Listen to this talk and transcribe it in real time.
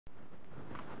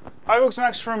Hi folks,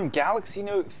 Max from Galaxy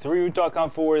Note 3.com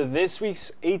for this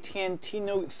week's AT&T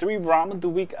Note 3 ROM of the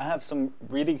week. I have some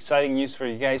really exciting news for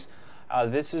you guys.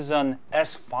 This is an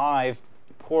S5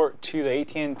 port to the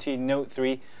AT&T Note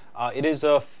 3. It is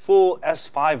a full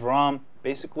S5 ROM.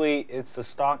 Basically, it's the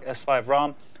stock S5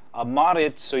 ROM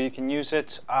modded so you can use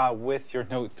it with your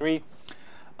Note 3.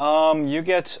 You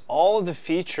get all of the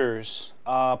features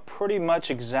pretty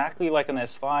much exactly like an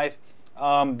S5.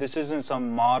 This isn't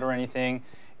some mod or anything.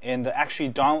 And the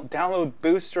actually download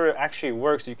booster actually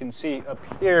works. You can see up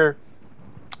here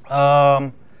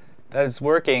that it's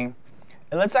working.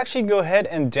 And let's actually go ahead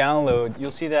and download. You'll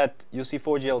see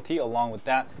 4G along with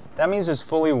that. That means it's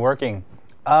fully working.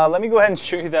 Let me go ahead and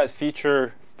show you that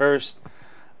feature first.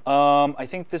 I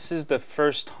think this is the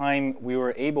first time we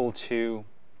were able to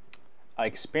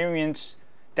experience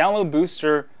download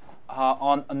booster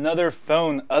on another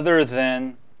phone other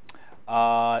than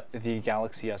the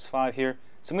Galaxy S5 here.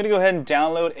 So I'm going to go ahead and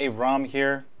download a ROM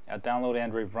here at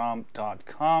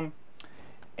downloadandroidrom.com,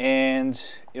 and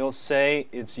it'll say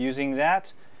it's using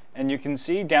that, and you can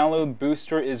see download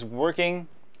booster is working.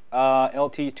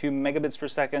 LTE 2 megabits per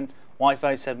second,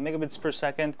 Wi-Fi 7 megabits per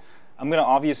second. I'm going to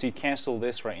obviously cancel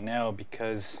this right now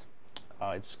because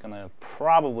it's going to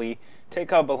probably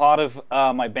take up a lot of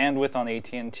my bandwidth on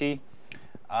AT&T.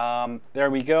 There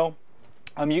we go.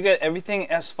 You get everything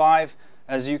S5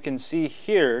 as you can see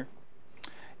here.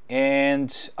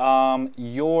 And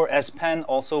your S Pen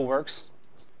also works,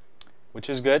 which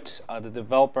is good. The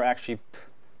developer actually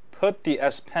put the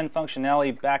S Pen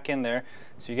functionality back in there,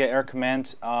 so you get Air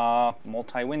Command,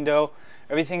 multi-window,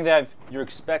 everything that you're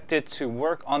expected to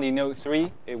work on the Note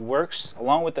 3. It works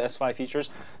along with the S5 features.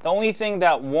 The only thing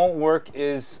that won't work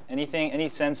is any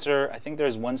sensor. I think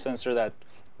there's one sensor that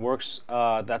works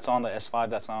that's on the S5,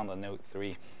 that's not on the Note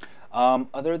 3.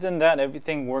 Other than that,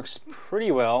 everything works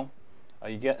pretty well.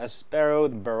 You get a Sparrow,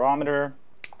 the barometer,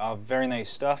 very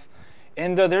nice stuff.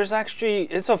 And there's actually,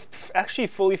 it's actually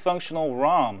fully functional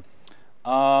ROM.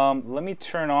 Let me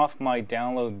turn off my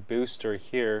download booster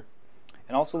here.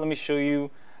 And also let me show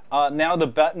you, now the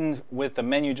button with the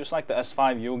menu, just like the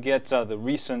S5, you'll get the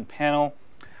recent panel.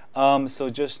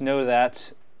 So just know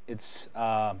that it's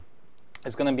going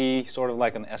to be sort of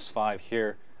like an S5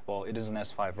 here. Well, it is an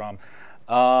S5 ROM.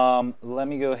 Let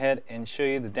me go ahead and show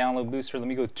you the download booster. Let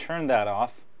me go turn that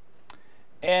off,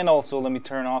 and also let me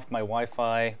turn off my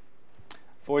Wi-Fi.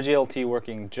 4G LTE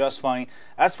working just fine.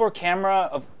 As for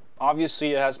camera,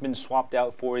 obviously it has been swapped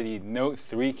out for the Note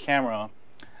 3 camera.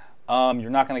 You're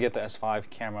not going to get the S5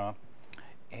 camera.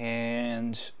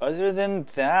 And other than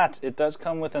that, it does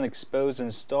come with an exposed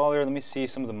installer. Let me see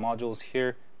some of the modules here.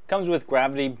 It comes with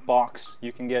Gravity Box.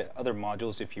 You can get other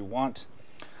modules if you want.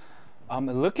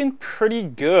 Looking pretty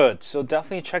good, so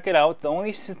definitely check it out. The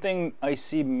only thing I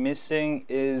see missing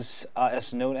is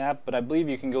S-Note app, but I believe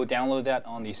you can go download that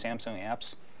on the Samsung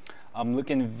apps.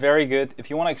 Looking very good. If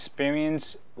you want to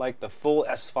experience like the full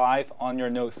S5 on your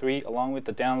Note 3 along with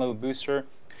the download booster,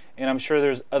 and I'm sure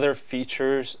there's other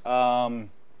features that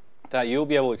you'll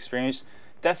be able to experience,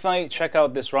 definitely check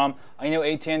out this ROM. I know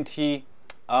AT&T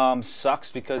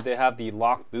sucks because they have the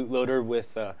locked bootloader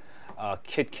with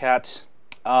KitKat,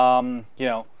 you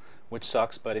know, which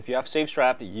sucks, but if you have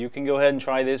SafeStrap, you can go ahead and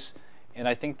try this, and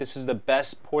I think this is the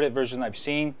best ported version I've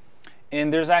seen.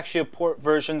 And there's actually a port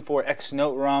version for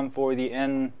X-Note ROM for the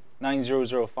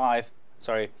N9005,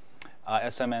 sorry,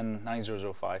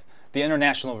 SMN9005, the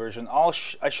international version. I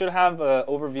should have an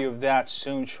overview of that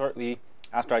soon, shortly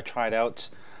after I try it out.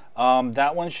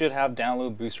 That one should have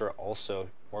download booster also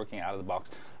working out of the box.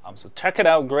 So check it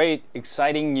out. Great,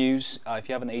 exciting news if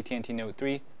you have an AT&T Note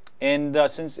 3. And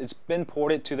since it's been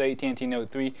ported to the AT&T Note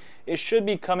 3, it should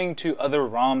be coming to other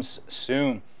ROMs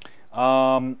soon.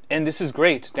 And this is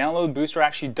great. Download booster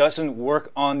actually doesn't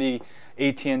work on the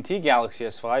AT&T Galaxy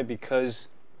S5 because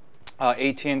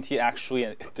AT&T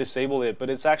actually disabled it,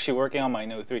 but it's actually working on my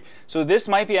Note 3. So this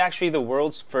might be actually the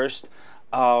world's first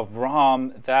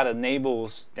ROM that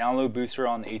enables download booster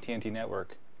on the AT&T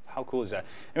network. How cool is that?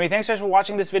 Anyway, thanks guys for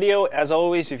watching this video. As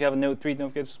always, if you have a Note 3, don't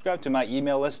forget to subscribe to my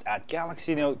email list at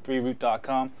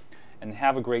galaxynote3root.com. And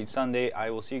have a great Sunday.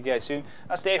 I will see you guys soon.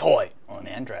 Now stay hoy on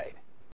Android.